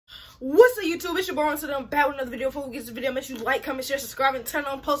What's up, YouTube? It's your boy, so I'm back with another video. Before we get to the video, make sure you like, comment, share, subscribe, and turn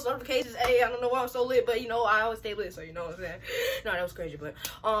on post notifications. Hey, I don't know why I'm so lit, but you know, I always stay lit, so you know what I'm saying. No, that was crazy, but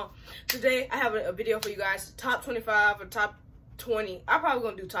today I have a video for you guys. Top 25 or top 20. I'm probably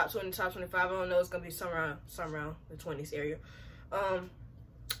gonna do top 20, top 25. I don't know. It's gonna be somewhere around the 20s area.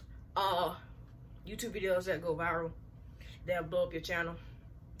 YouTube videos that go viral, that blow up your channel.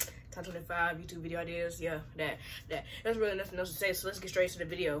 Top 25 YouTube video ideas. Yeah, that's really nothing else to say. So let's get straight to the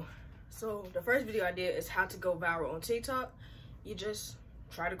video. So the first video idea is how to go viral on TikTok. You just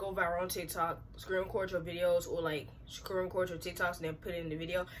try to go viral on TikTok, screen record your videos, or like screen record your TikToks and then put it in the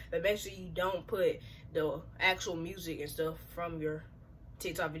video. But make sure you don't put the actual music and stuff from your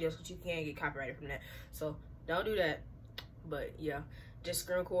TikTok videos, because you can't get copyrighted from that. So don't do that. But yeah, just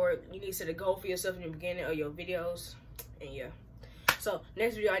screen record. You need to set a goal for yourself in the beginning of your videos, and yeah. So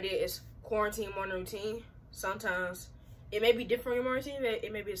next video idea is quarantine morning routine. Sometimes it may be different in your morning routine,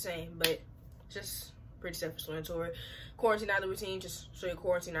 it may be the same, but just pretty self-explanatory. Quarantine night routine, just show your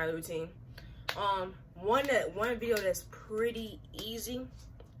quarantine night routine. One video that's pretty easy.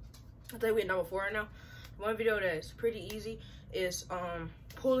 I think we're at number 4 right now. One video that's pretty easy is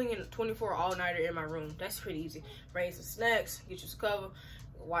pulling in a 24 all-nighter in my room. That's pretty easy. Bring some snacks, get you some cover,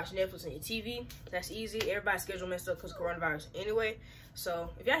 watch Netflix on your TV. That's easy. Everybody's schedule messed up because of coronavirus anyway. So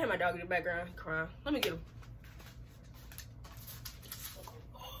if y'all hear my dog in the background, he crying. Let me get him.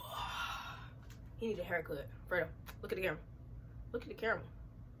 He needs a haircut. Fredo, look at the camera. Look at the camera.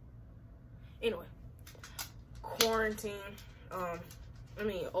 Anyway, quarantine.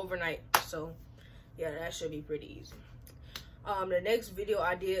 Overnight. So yeah, that should be pretty easy. The next video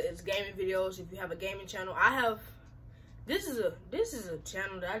idea is gaming videos. If you have a gaming channel, this is a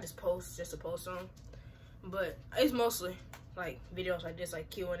channel that I just post to post on, but it's mostly like videos like this, like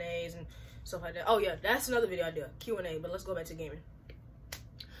Q&As and stuff like that. Oh yeah, that's another video idea, Q&A. But let's go back to gaming.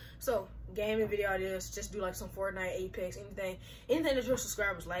 So gaming video ideas, just do like some Fortnite, Apex, anything that your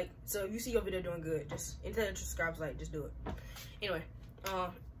subscribers like. So if you see your video doing good, just anything that your subscribers like, just do it. Anyway,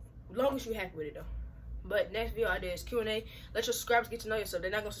 as long as you're happy with it though. But next video idea is Q&A. Let your subscribers get to know yourself. They're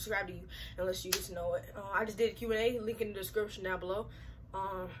not gonna subscribe to you unless you get to know it. I just did a Q&A, link in the description down below.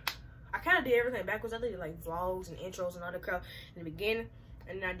 I kind of did everything backwards. I did like vlogs and intros and all that crap in the beginning,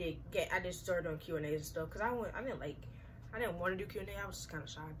 and then I just started doing Q&As and stuff because I didn't want to do Q&A. I was just kind of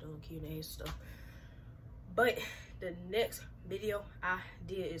shy doing Q&A and stuff. But the next video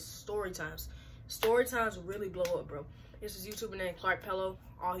idea is story times. Story times really blow up, bro. This is YouTuber named Clark Pello.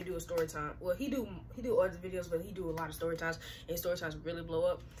 All he do is story time. Well, he do other videos, but he do a lot of story times, and story times really blow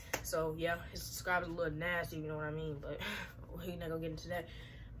up. So yeah, his subscribers a little nasty, you know what I mean? But he's not gonna get into that.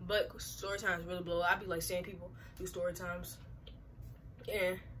 But story times really blow up. I be like seeing people do story times,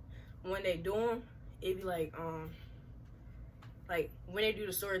 and when they do them, it be like when they do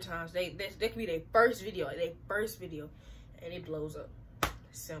the story times, they could be their first video, and it blows up.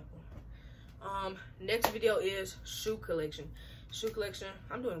 Simple. Next video is shoe collection. Shoe collection.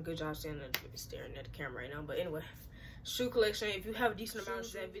 I'm doing a good job staring at the camera right now, but anyway, shoe collection. If you have a decent amount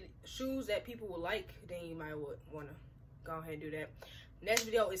of shoes that people will like, then you might want to go ahead and do that. Next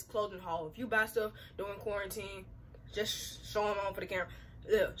video is clothing haul. If you buy stuff during quarantine, just show them on for the camera.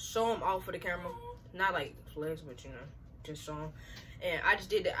 Yeah, show them off for the camera. Not like flex, but you know, just show them. And I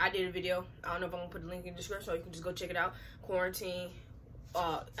did a video. I don't know if I'm gonna put the link in the description, so you can just go check it out. Quarantine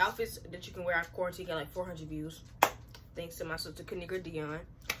outfits that you can wear after quarantine, got like 400 views. Thanks to my sister Kanika Dion.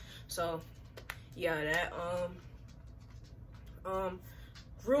 So yeah, that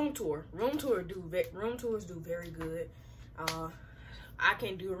room tours do very good. I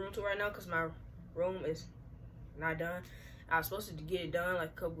can't do a room tour right now because my room is not done. I was supposed to get it done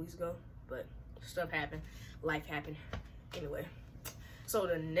like a couple weeks ago, but stuff happened, life happened. Anyway, so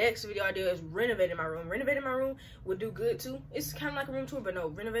the next video idea is renovating my room. Renovating my room would do good too. It's kind of like a room tour, but no,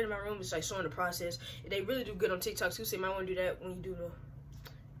 renovating my room is like showing the process. They really do good on TikTok too, so you might want to do that when you do the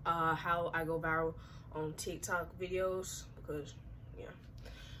how I go viral on TikTok videos, because yeah.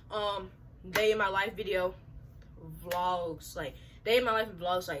 Day in my life video vlogs, like day in my life and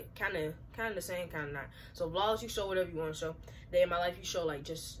vlogs, like kind of the same, kind of not. So vlogs, you show whatever you want to show. Day in my life, you show like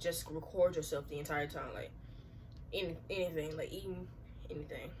just record yourself the entire time, like anything, like eating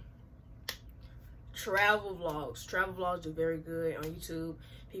anything. Travel vlogs do very good on YouTube.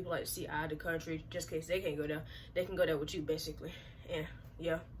 People like to see out of the country, just in case they can't go there. They can go there with you, basically. And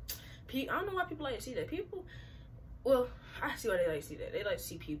yeah, I don't know why people like to see that. Well, I see why they like to see that. They like to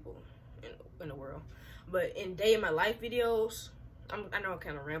see people in the world. But in day in my life videos, I know I'm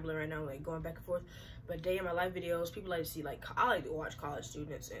kind of rambling right now, like going back and forth, but day in my life videos, people like to see, like, I like to watch college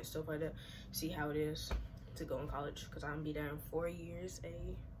students and stuff like that, see how it is to go in college, because I'm gonna be there in 4 years,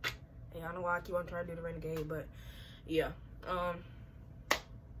 Yeah, I don't know why I keep on trying to do the renegade, but yeah.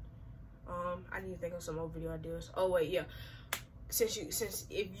 I need to think of some more video ideas. Oh wait, yeah.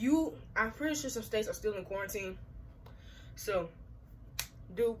 I'm pretty sure some states are still in quarantine. So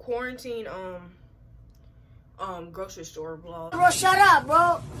do quarantine grocery store vlog. Bro, shut up,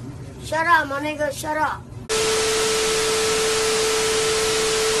 bro. Shut up, my nigga. Shut up.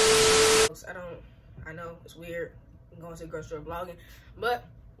 I know it's weird going to the grocery store vlogging, but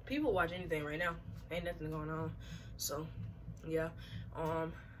people watch anything right now. Ain't nothing going on. So yeah.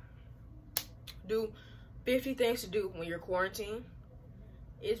 Do 50 things to do when you're quarantined.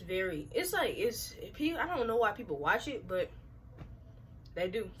 I don't know why people watch it, but they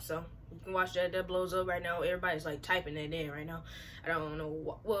do. So you can watch that. That blows up right now. Everybody's like typing that in right now. I don't know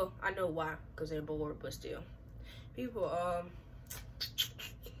why. Well, I know why, because they're bored, but still. People,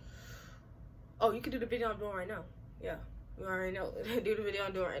 oh, you can do the video I'm doing right now. Yeah, you already know. Do the video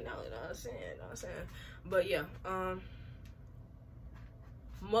I'm doing right now. You know what I'm saying? You know what I'm saying? But yeah,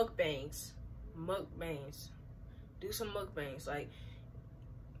 mukbangs. Do some mukbangs. Like,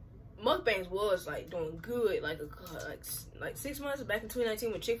 mukbangs was like doing good like 6 months back in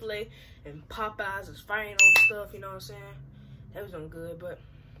 2019 when Chick-fil-A and Popeyes was fighting over stuff, you know what I'm saying? That was doing good, but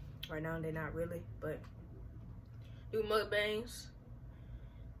right now they're not really. But do mukbangs.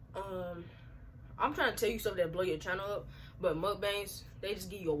 I'm trying to tell you stuff that blow your channel up, but mukbangs, they just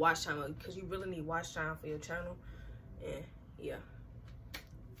give you a watch time because you really need watch time for your channel. And yeah,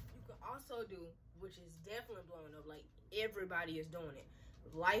 you can also do, which is definitely blowing up, like everybody is doing it,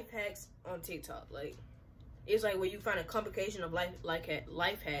 life hacks on TikTok. Like, it's like where you find a complication of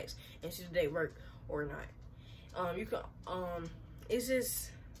life hacks and see if they work or not. You can it's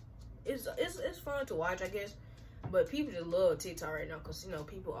just it's fun to watch, I guess. But people just love TikTok right now because, you know,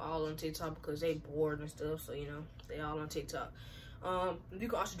 people are all on TikTok because they bored and stuff. So, you know, they all on TikTok. You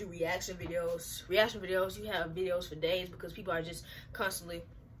can also do reaction videos. You have videos for days because people are just constantly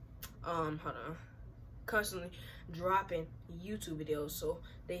dropping YouTube videos. So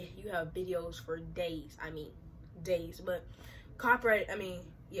you have videos for days. But copyright,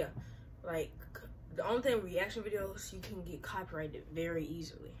 yeah. Like, the only thing with reaction videos, you can get copyrighted very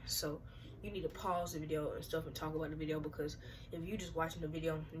easily. So you need to pause the video and stuff and talk about the video, because if you just watching the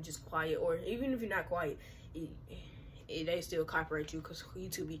video and just quiet, or even if you're not quiet, they still copyright you because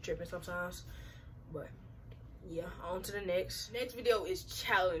YouTube be tripping sometimes. But yeah, on to the next video is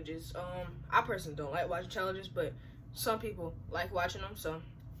challenges. I personally don't like watching challenges, but some people like watching them. So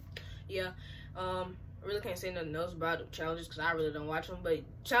yeah, I really can't say nothing else about the challenges because I really don't watch them. But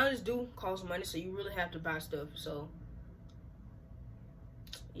challenges do cost money, so you really have to buy stuff. So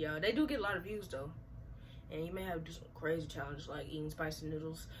yeah, they do get a lot of views though, and you may have to do some crazy challenges like eating spicy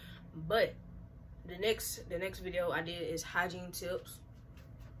noodles. But the next video I did is hygiene tips.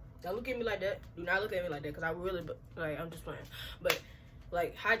 Don't look at me like that. Do not look at me like that, because I really, like, I'm just playing. But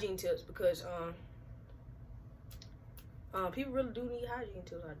like hygiene tips, because people really do need hygiene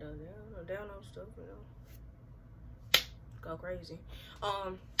tips out there. They don't know stuff, you know. Go crazy.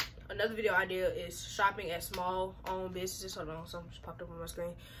 Another video idea is shopping at small owned businesses. Hold on, something just popped up on my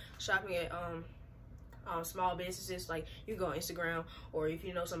screen. Shopping at small businesses. Like, you go on Instagram, or if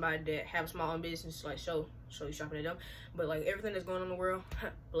you know somebody that have a small owned business, like show you shopping at them. But like everything that's going on in the world,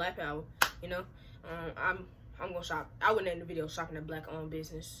 Black Power, you know. I'm gonna shop. I would name the video shopping at Black owned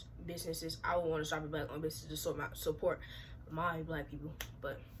businesses. I would want to shop at Black owned businesses to support my Black people.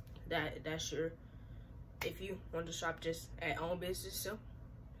 But that's your, if you want to shop just at own business, so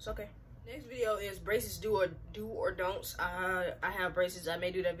it's okay. Next video is braces do or don'ts. I have braces. I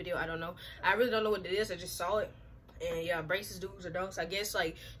may do that video. I don't know. I really don't know what it is. I just saw it. And yeah, braces do's or don'ts. I guess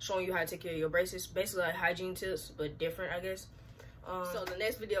like showing you how to take care of your braces. Basically like hygiene tips, but different, I guess. So the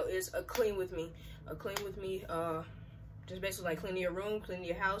next video is a clean with me. Just basically like cleaning your room, cleaning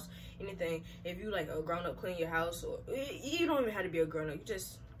your house, anything. If you like a grown up, clean your house, or you don't even have to be a grown up. You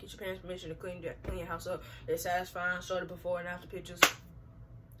just get your parents' permission to clean your house up. They're satisfying. Show the before and after pictures.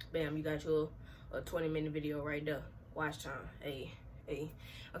 Bam, you got your 20-minute video right there. Watch time. Hey.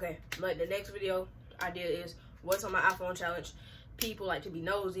 Okay, but the next video idea is what's on my iPhone challenge. People like to be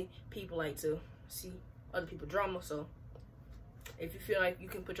nosy. People like to see other people's drama. So if you feel like you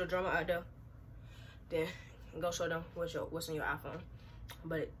can put your drama out there, then go show them what's on your iPhone.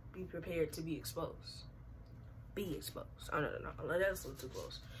 But be prepared to be exposed. Be exposed. Oh, no, that's a little too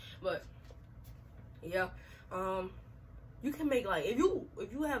close. But yeah, you can make, like, if you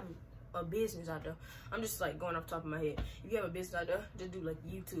have a business out there, I'm just like going off the top of my head. If you have a business out there, just do like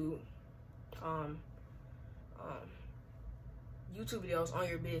YouTube videos on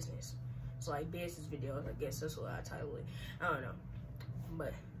your business. It's like business videos, I guess that's what I title it. I don't know,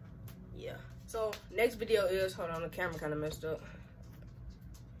 but yeah. So next video is, hold on, the camera kind of messed up.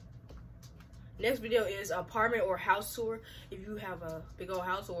 Next video is apartment or house tour. If you have a big old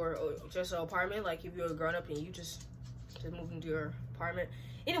house or just an apartment, like if you're a grown up and you just moved into your apartment.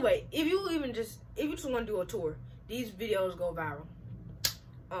 Anyway, if you just want to do a tour, these videos go viral.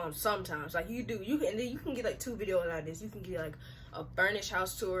 Sometimes, like you can get like 2 videos like this. You can get like a furnished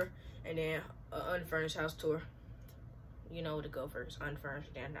house tour and then an unfurnished house tour. You know what to go first,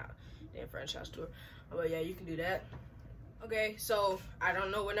 unfurnished, then furnished house tour. But yeah, you can do that. Okay, so I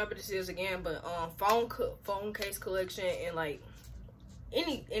don't know what number this is again, but phone case collection and like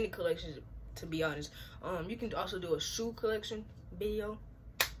any collection, to be honest. You can also do a shoe collection video.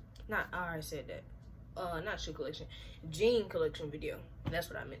 I already said that. Not shoe collection, jean collection video. That's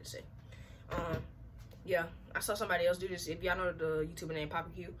what I meant to say. Yeah, I saw somebody else do this. If y'all know the YouTuber named Papa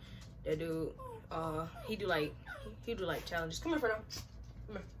Q, that dude, he do like challenges. Come here, Fredo.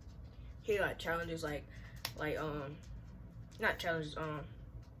 Come here. He do like challenges, not challenges.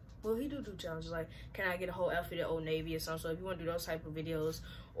 Well, he do challenges like, can I get a whole outfit at Old Navy or something? So if you want to do those type of videos,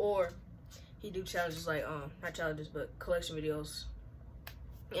 or he do challenges like not challenges but collection videos.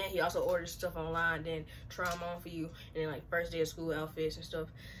 And he also orders stuff online, then try them on for you, and then like first day of school outfits and stuff.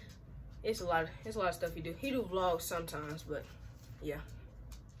 It's a lot of stuff he do. He do vlogs sometimes, but yeah.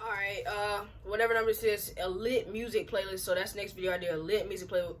 All right, whatever number this is, a lit music playlist. So that's the next video I did, a lit music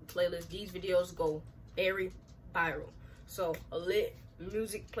playlist. These videos go very viral. So a lit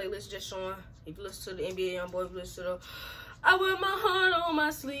music playlist just showing. If you listen to the NBA YoungBoy, if you listen to the I Wear My Heart on My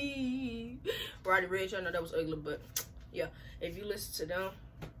Sleeve, Roddy Ricch, I know that was ugly, but yeah. If you listen to them,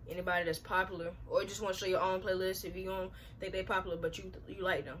 anybody that's popular, or just want to show your own playlist, if you don't think they popular but you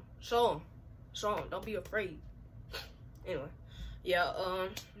like them, show them. Don't be afraid. Anyway, yeah.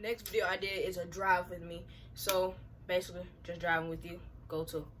 Next video I did is a drive with me. So basically, just driving with you. Go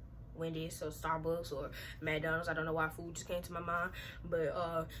to Wendy's or Starbucks or McDonald's. I don't know why food just came to my mind,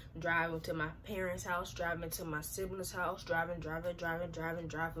 but driving to my parents' house, driving to my siblings' house, driving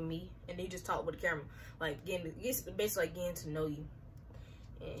me, and then you just talk with the camera, like basically getting to know you.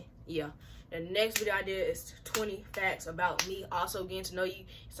 And yeah, the next video I did is 20 facts about me, also getting to know you.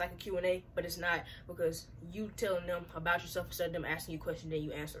 It's like a Q&A, but it's not, because you telling them about yourself instead of them asking you questions, then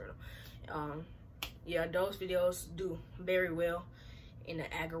you answer them. Yeah, those videos do very well in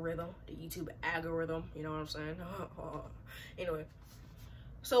the algorithm, the YouTube algorithm, you know what I'm saying? Anyway,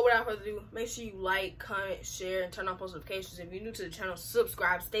 so without further ado, make sure you like, comment, share, and turn on post notifications. If you're new to the channel,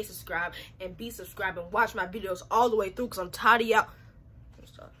 subscribe, stay subscribed, and be subscribed, and watch my videos all the way through, because I'm tired of y'all.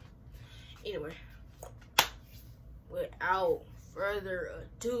 Anyway, without further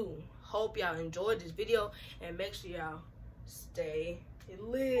ado, hope y'all enjoyed this video, and make sure y'all stay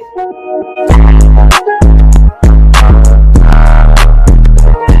lit.